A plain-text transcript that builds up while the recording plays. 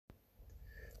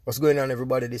What's going on,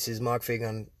 everybody? This is Mark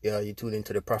Fagan. You tune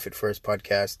into the Profit First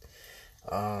podcast.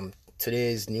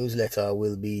 Today's newsletter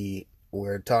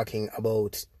we're talking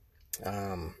about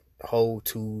how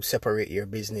to separate your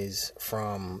business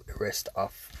from the rest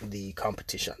of the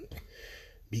competition.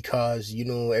 Because,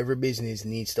 every business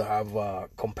needs to have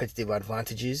competitive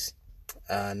advantages,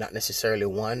 not necessarily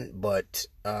one, but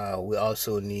we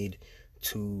also need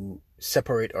to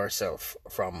separate ourselves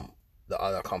from the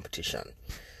other competition.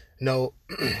 Now,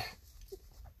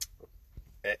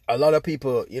 a lot of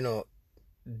people,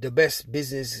 the best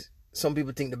business, some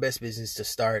people think the best business to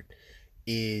start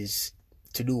is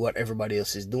to do what everybody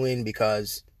else is doing,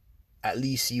 because at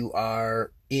least you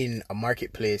are in a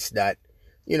marketplace that,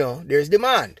 there's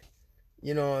demand.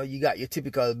 You got your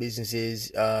typical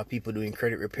businesses, people doing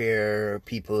credit repair,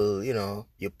 people, you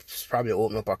probably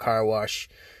open up a car wash,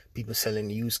 people selling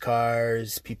used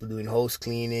cars, people doing house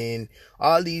cleaning.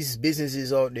 All these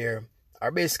businesses out there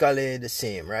are basically the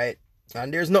same, right?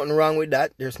 And there's nothing wrong with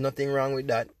that. There's nothing wrong with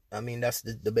that. I mean, that's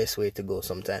the best way to go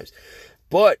sometimes.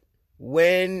 But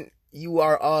when you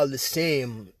are all the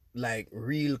same, like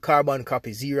real carbon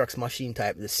copy, Xerox machine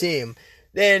type, the same,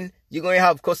 then you're going to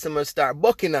have customers start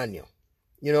bucking on you.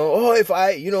 If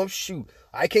I, shoot,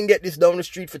 I can get this down the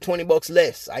street for $20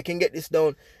 less. I can get this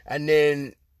down. And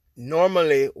then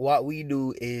normally what we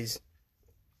do is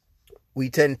we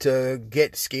tend to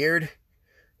get scared.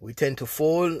 We tend to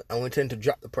fold and we tend to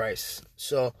drop the price.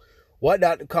 So what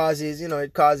that causes,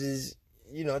 it causes,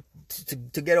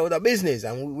 to get out of business.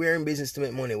 And we're in business to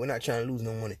make money. We're not trying to lose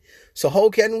no money. So how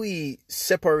can we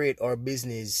separate our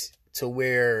business to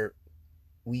where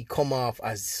we come off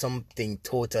as something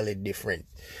totally different?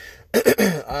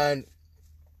 And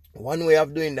one way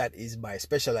of doing that is by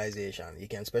specialization. You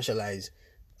can specialize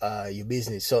your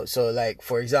business. So like,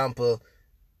 for example,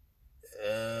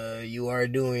 you are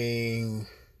doing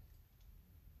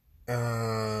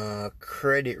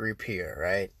credit repair,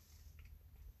 right?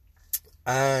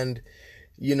 And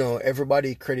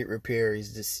everybody credit repair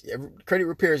is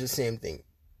the same thing,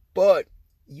 but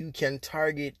you can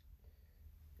target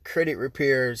credit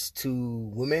repairs to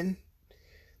women,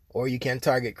 or you can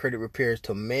target credit repairs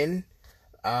to men.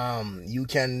 You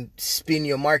can spin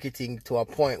your marketing to a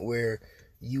point where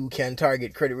you can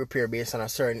target credit repair based on a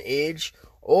certain age.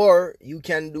 Or you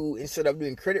can do, instead of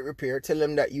doing credit repair, tell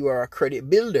them that you are a credit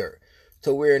builder.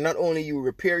 So where not only you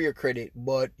repair your credit,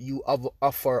 but you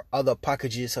offer other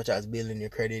packages such as building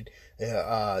your credit,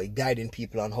 guiding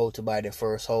people on how to buy their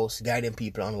first house, guiding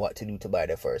people on what to do to buy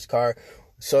their first car.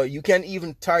 So you can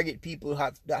even target people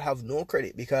that have no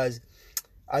credit, because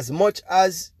as much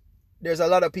as there's a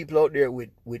lot of people out there with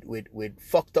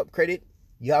fucked up credit,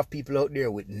 you have people out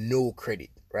there with no credit,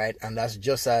 right? And that's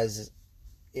just as,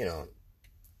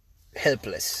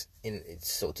 helpless, in it,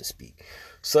 so to speak.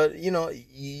 So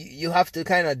you have to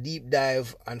kind of deep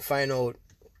dive and find out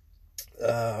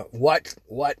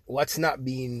what's not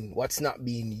being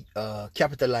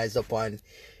capitalized upon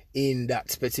in that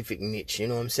specific niche. You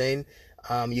know what I'm saying?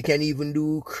 You can even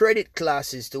do credit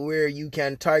classes to where you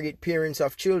can target parents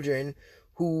of children,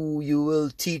 who you will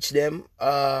teach them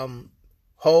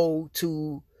how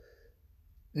to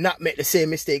not make the same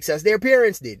mistakes as their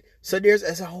parents did. So there's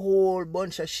a whole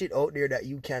bunch of shit out there that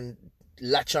you can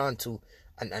latch on to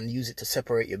and use it to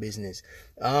separate your business.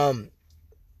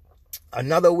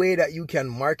 Another way that you can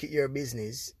market your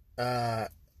business, another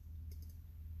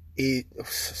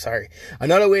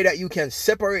way that you can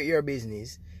separate your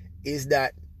business is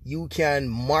that you can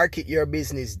market your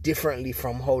business differently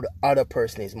from how the other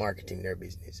person is marketing their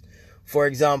business. For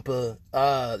example,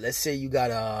 let's say you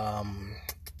got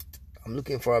I'm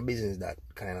looking for a business that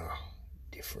kind of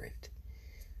different.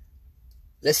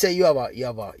 Let's say you have a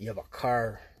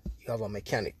car, you have a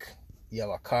mechanic, you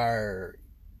have a car,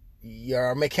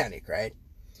 you're a mechanic, right?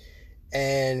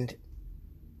 And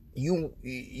you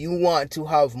want to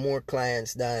have more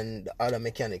clients than the other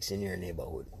mechanics in your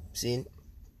neighborhood, see?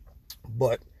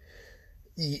 But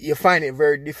you find it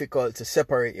very difficult to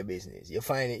separate your business. You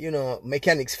find it,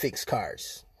 mechanics fix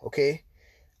cars, okay?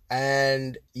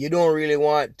 And you don't really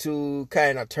want to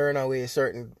kind of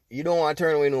you don't want to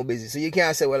turn away no business. So you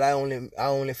can't say, well, I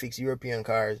only fix European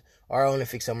cars, or I only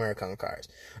fix American cars.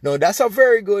 No, that's a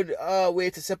very good way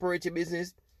to separate your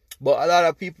business, but a lot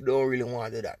of people don't really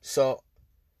want to do that. So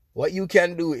what you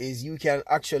can do is you can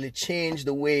actually change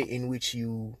the way in which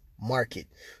you market.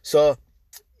 So,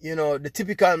 the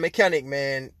typical mechanic,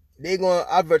 man, they're going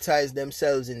to advertise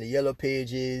themselves in the yellow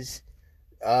pages.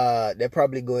 They're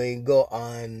probably going to go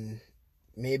on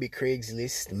maybe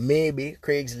Craigslist.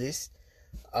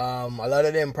 A lot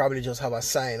of them probably just have a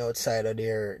sign outside of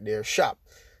their shop.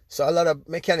 So a lot of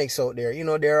mechanics out there,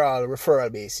 they're all referral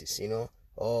basis,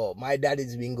 Oh, my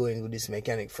daddy's been going with this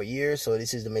mechanic for years, so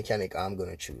this is the mechanic I'm going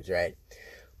to choose, right?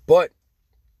 But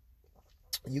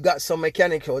you got some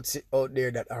mechanics out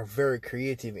there that are very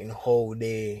creative in how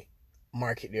they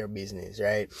market their business,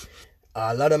 right?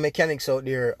 A lot of mechanics out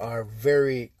there are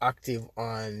very active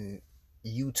on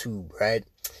YouTube, right?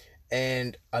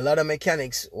 And a lot of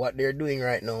mechanics, what they're doing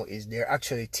right now is they're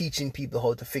actually teaching people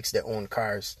how to fix their own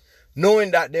cars,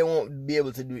 knowing that they won't be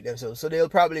able to do it themselves. So they'll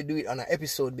probably do it on an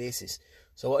episode basis.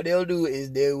 So what they'll do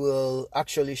is they will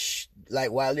actually,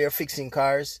 like while they're fixing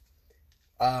cars,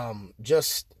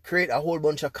 just create a whole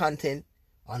bunch of content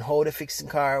on how they fix the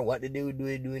car, what they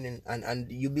doing, and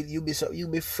you'll be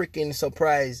freaking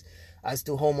surprised as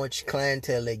to how much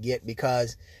clientele they get,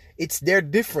 because they're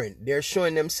different. They're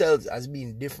showing themselves as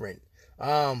being different.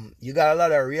 You got a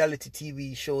lot of reality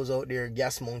TV shows out there,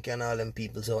 Gas Monkey and all them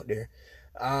peoples out there.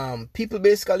 People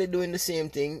basically doing the same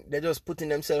thing. They're just putting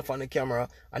themselves on the camera,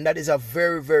 and that is a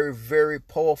very, very, very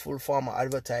powerful form of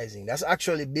advertising. That's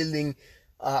actually building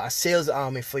a sales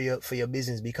army for your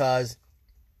business, because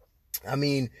I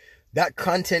mean, that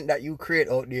content that you create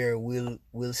out there will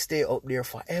stay up there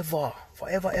forever.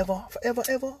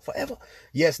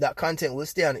 Yes, that content will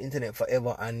stay on the internet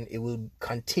forever, and it will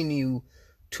continue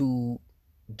to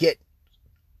get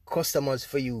customers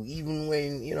for you even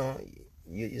when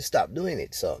you stop doing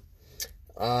it. So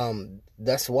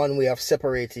that's one way of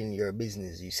separating your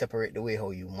business. You separate the way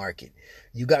how you market.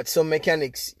 You got some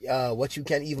mechanics. What you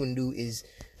can even do is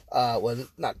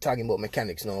not talking about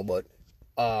mechanics now, but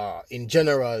in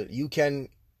general, you can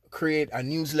create a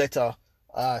newsletter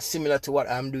similar to what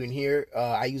I'm doing here.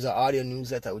 I use an audio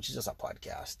newsletter, which is just a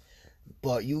podcast,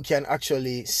 but you can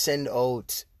actually send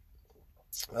out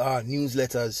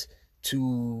newsletters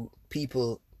to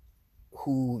people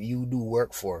who you do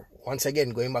work for. Once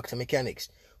again, going back to mechanics,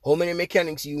 how many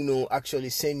mechanics actually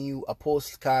send you a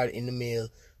postcard in the mail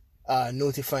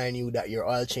notifying you that your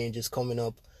oil change is coming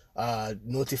up,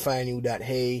 notifying you that,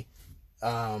 hey,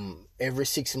 every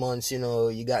 6 months,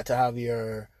 you got to have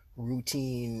your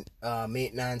routine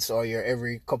maintenance, or your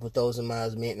every couple thousand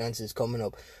miles maintenance is coming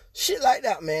up. Shit like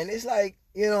that, man. It's like,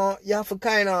 you have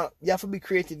to be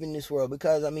creative in this world,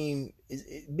 because I mean,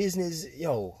 business,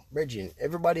 Bridget,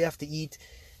 everybody have to eat.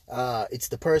 It's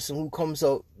the person who comes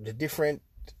out the different,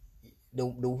 the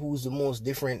who's the most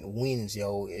different wins,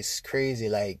 It's crazy.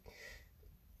 Like,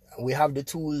 we have the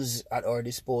tools at our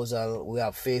disposal. We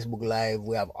have Facebook Live.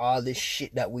 We have all this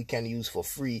shit that we can use for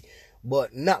free,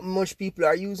 but not much people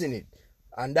are using it.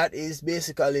 And that is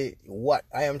basically what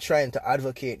I am trying to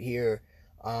advocate here.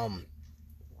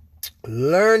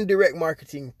 Learn direct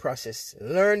marketing process.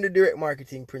 Learn the direct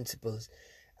marketing principles.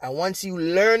 And once you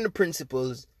learn the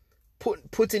principles,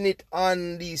 putting it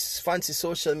on these fancy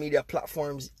social media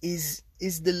platforms is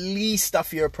the least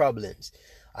of your problems.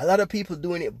 A lot of people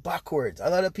doing it backwards. A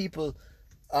lot of people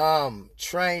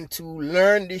trying to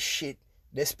learn this shit.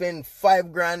 They spend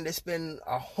 $5,000, they spend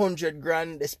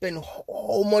 $100,000, they spend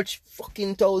how much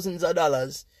fucking thousands of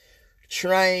dollars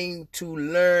trying to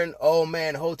learn,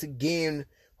 how to gain,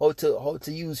 how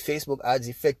to use Facebook ads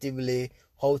effectively,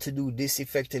 how to do this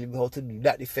effectively, how to do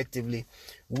that effectively,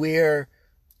 where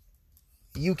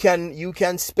you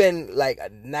can spend like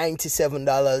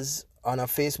 $97 on a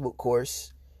Facebook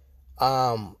course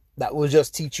that will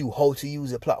just teach you how to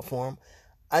use a platform.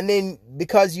 And then,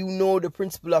 because you know the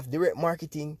principle of direct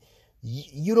marketing,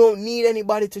 you don't need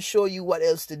anybody to show you what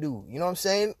else to do. You know what I'm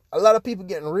saying? A lot of people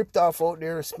getting ripped off out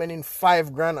there spending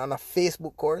 $5,000 on a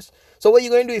Facebook course. So what are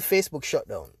you going to do if Facebook shut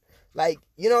down? Like,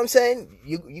 you know what I'm saying?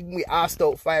 You can be asked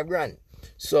out $5,000.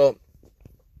 So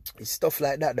it's stuff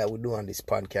like that we do on this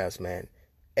podcast, man.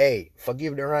 Hey,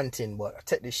 forgive the ranting, but I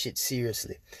take this shit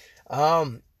seriously.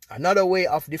 Another way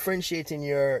of differentiating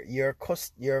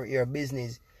your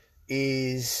business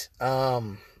is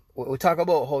we talk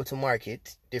about how to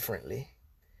market differently.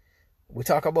 We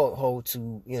talk about how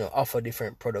to offer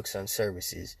different products and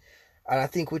services, and I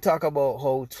think we talk about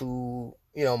how to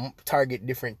target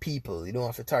different people. You don't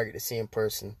have to target the same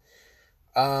person.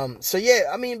 So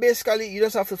yeah, I mean, basically you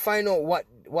just have to find out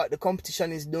what the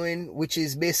competition is doing, which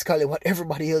is basically what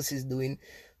everybody else is doing.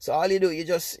 So all you do, you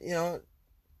just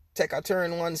take a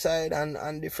turn one side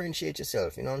and differentiate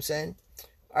yourself. You know what I'm saying?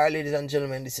 All right, ladies and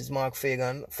gentlemen, this is Mark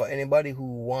Fagan. For anybody who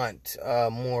want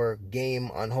more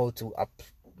game on how to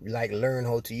learn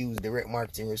how to use direct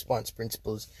marketing response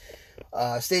principles,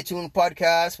 stay tuned,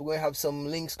 podcast. We're going to have some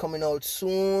links coming out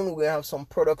soon. We're going to have some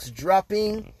products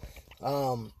dropping.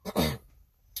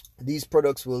 These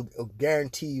products will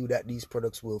guarantee you that these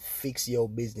products will fix your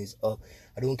business up.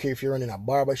 I don't care if you're running a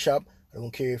barber shop. I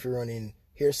don't care if you're running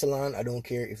hair salon. I don't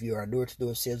care if you're a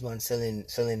door-to-door salesman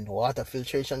selling water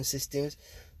filtration systems.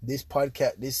 This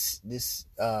podcast, this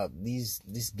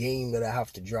game that I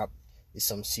have to drop is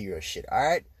some serious shit. All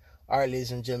right,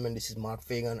 ladies and gentlemen, this is Mark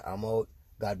Fagan. I'm out.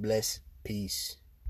 God bless. Peace.